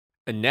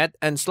Annette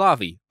and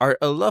Slavi are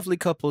a lovely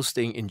couple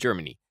staying in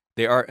Germany.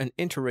 They are an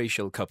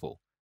interracial couple.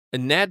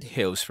 Annette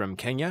hails from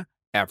Kenya,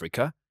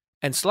 Africa,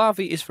 and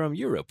Slavi is from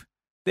Europe.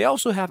 They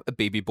also have a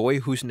baby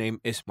boy whose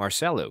name is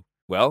Marcelo.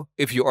 Well,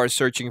 if you are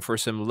searching for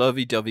some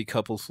lovey-dovey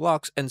couple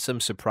vlogs and some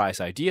surprise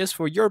ideas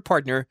for your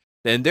partner,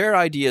 then their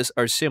ideas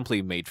are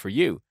simply made for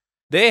you.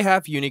 They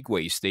have unique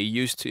ways they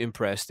use to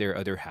impress their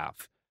other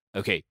half.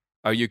 Okay,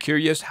 are you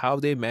curious how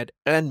they met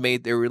and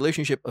made their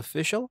relationship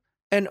official?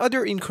 And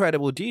other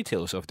incredible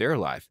details of their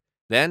life?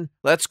 Then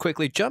let's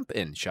quickly jump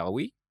in, shall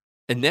we?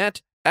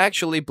 Annette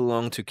actually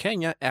belonged to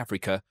Kenya,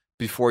 Africa,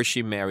 before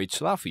she married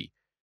Slavi.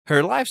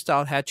 Her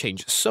lifestyle had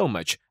changed so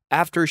much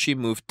after she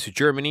moved to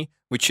Germany,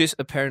 which is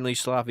apparently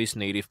Slavi's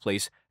native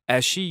place,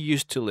 as she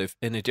used to live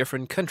in a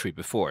different country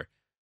before.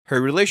 Her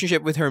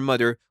relationship with her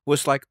mother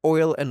was like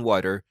oil and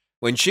water.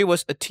 When she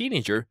was a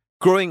teenager,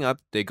 growing up,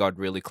 they got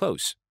really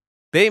close.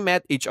 They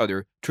met each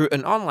other through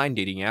an online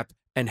dating app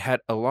and had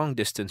a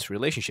long-distance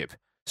relationship.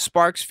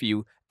 Sparks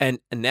few, and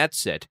Annette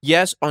said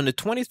yes on the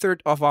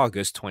 23rd of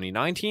August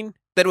 2019.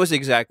 That was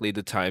exactly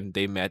the time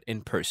they met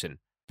in person.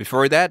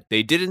 Before that,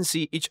 they didn't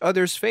see each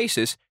other's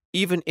faces,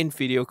 even in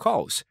video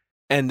calls.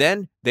 And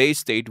then they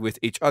stayed with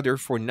each other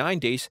for 9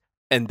 days,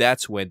 and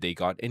that's when they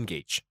got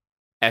engaged.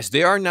 As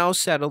they are now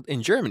settled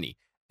in Germany,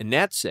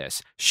 Annette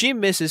says she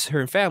misses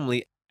her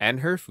family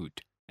and her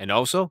food. And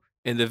also,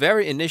 in the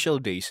very initial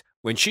days,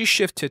 when she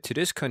shifted to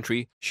this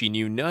country, she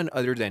knew none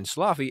other than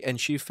Slavi and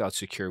she felt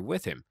secure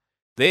with him.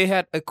 They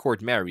had a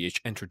court marriage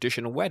and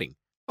traditional wedding.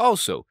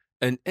 Also,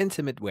 an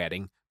intimate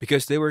wedding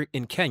because they were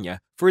in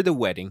Kenya for the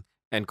wedding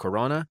and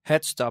Corona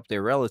had stopped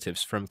their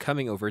relatives from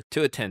coming over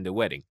to attend the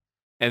wedding.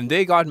 And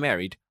they got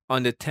married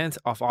on the 10th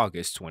of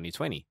August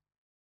 2020.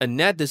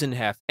 Annette doesn't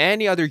have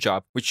any other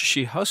job which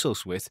she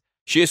hustles with.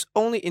 She is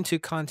only into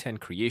content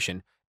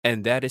creation,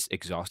 and that is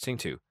exhausting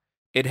too.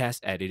 It has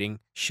editing,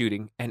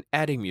 shooting, and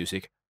adding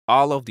music.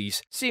 All of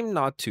these seem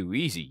not too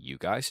easy, you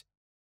guys.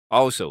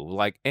 Also,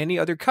 like any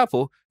other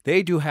couple,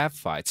 they do have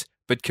fights,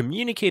 but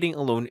communicating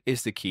alone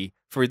is the key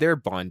for their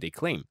bond, they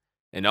claim.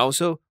 And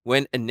also,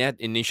 when Annette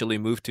initially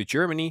moved to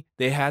Germany,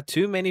 they had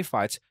too many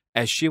fights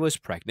as she was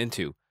pregnant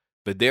too.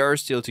 But they are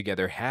still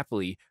together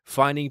happily,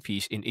 finding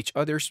peace in each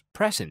other's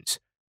presence.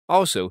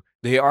 Also,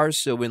 they are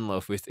so in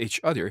love with each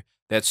other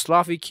that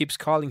Slavi keeps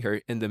calling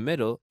her in the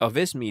middle of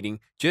his meeting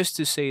just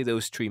to say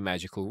those 3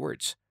 magical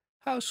words.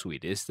 How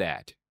sweet is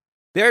that?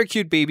 Their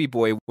cute baby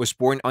boy was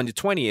born on the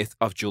 20th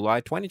of July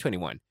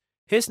 2021.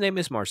 His name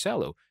is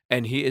Marcelo,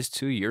 and he is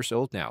 2 years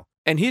old now,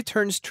 and he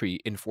turns 3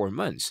 in 4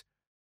 months.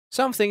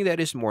 Something that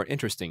is more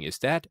interesting is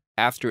that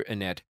after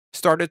Annette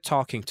started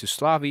talking to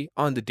Slavi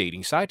on the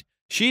dating site,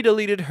 she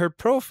deleted her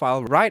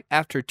profile right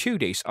after 2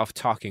 days of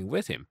talking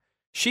with him.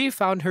 She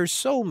found her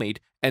soulmate,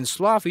 and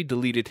Slavi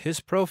deleted his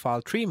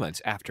profile 3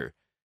 months after,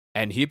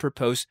 and he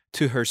proposed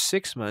to her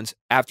 6 months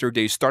after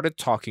they started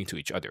talking to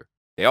each other.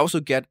 They also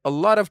get a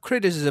lot of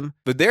criticism,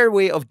 but their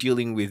way of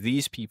dealing with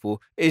these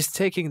people is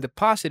taking the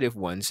positive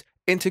ones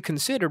into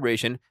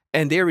consideration,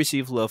 and they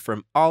receive love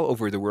from all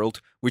over the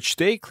world, which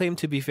they claim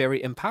to be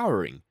very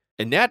empowering.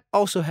 Annette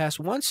also has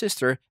 1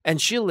 sister, and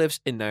she lives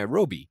in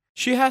Nairobi.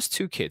 She has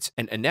 2 kids,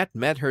 and Annette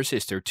met her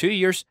sister 2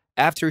 years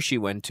after she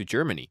went to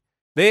Germany.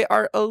 They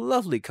are a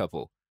lovely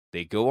couple.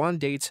 They go on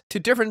dates to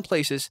different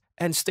places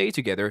and stay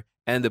together,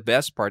 and the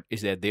best part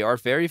is that they are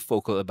very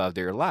vocal about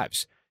their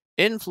lives.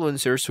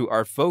 Influencers who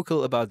are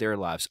vocal about their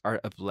lives are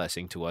a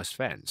blessing to us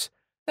fans.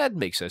 That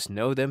makes us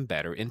know them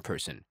better in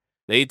person.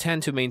 They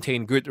tend to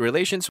maintain good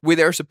relations with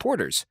their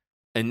supporters.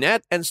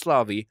 Annette and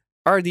Slavi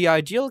are the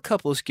ideal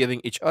couples,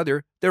 giving each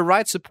other the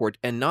right support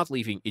and not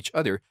leaving each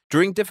other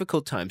during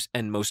difficult times,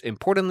 and most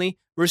importantly,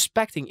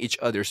 respecting each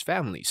other's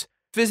families,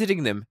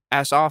 visiting them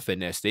as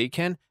often as they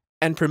can,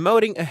 and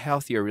promoting a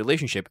healthier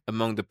relationship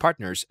among the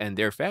partners and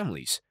their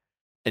families.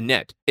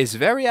 Annette is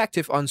very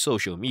active on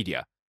social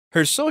media.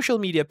 Her social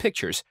media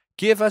pictures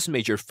give us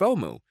major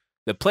FOMO.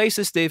 The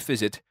places they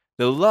visit,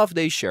 the love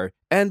they share,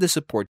 and the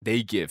support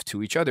they give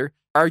to each other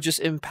are just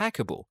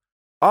impeccable.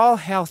 All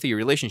healthy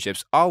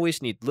relationships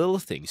always need little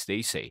things,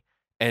 they say,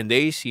 and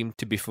they seem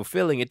to be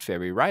fulfilling it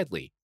very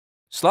rightly.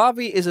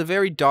 Slavi is a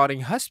very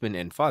doting husband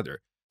and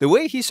father. The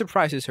way he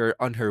surprises her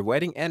on her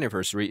wedding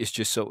anniversary is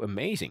just so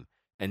amazing.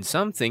 And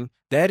something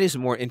that is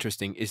more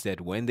interesting is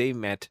that when they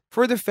met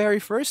for the very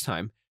first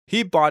time,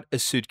 he bought a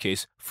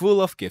suitcase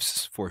full of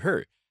gifts for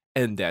her,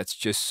 and that's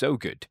just so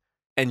good.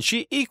 And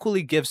she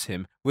equally gives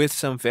him with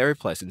some very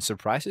pleasant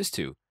surprises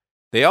too.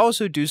 They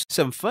also do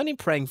some funny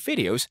prank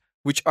videos,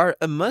 which are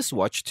a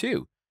must-watch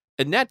too.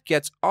 Annette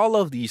gets all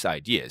of these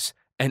ideas,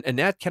 and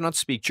Annette cannot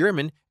speak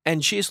German,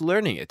 and she is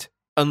learning it.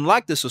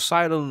 Unlike the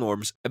societal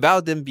norms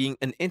about them being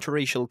an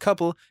interracial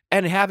couple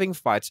and having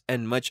fights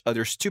and much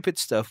other stupid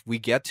stuff we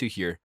get to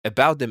hear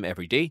about them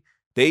every day,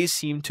 they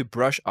seem to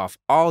brush off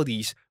all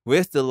these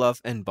with the love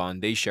and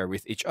bond they share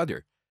with each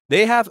other.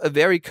 They have a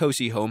very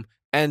cozy home,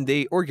 and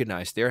they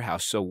organize their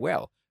house so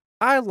well.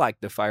 I like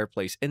the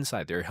fireplace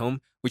inside their home,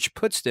 which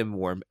puts them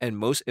warm, and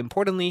most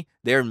importantly,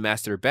 their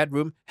master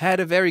bedroom had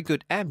a very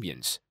good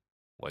ambience.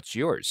 What's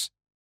yours?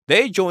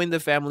 They joined the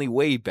family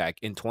way back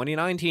in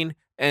 2019,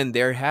 and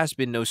there has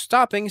been no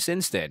stopping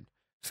since then.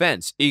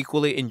 Fans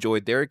equally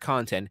enjoyed their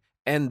content,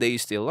 and they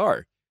still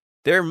are.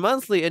 Their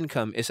monthly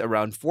income is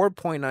around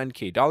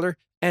 4.9k dollar,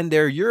 and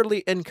their yearly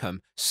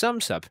income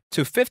sums up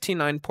to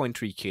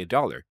 59.3k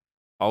dollar.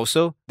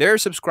 Also, their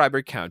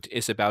subscriber count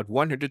is about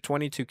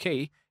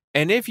 122k,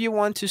 and if you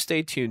want to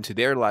stay tuned to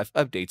their live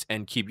updates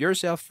and keep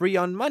yourself free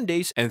on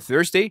Mondays and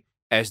Thursday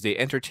as they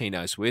entertain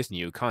us with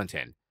new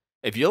content.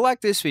 If you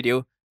like this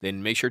video,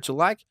 then make sure to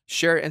like,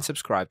 share, and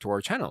subscribe to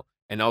our channel,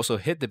 and also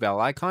hit the bell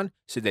icon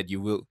so that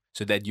you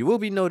will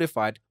be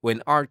notified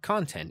when our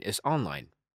content is online.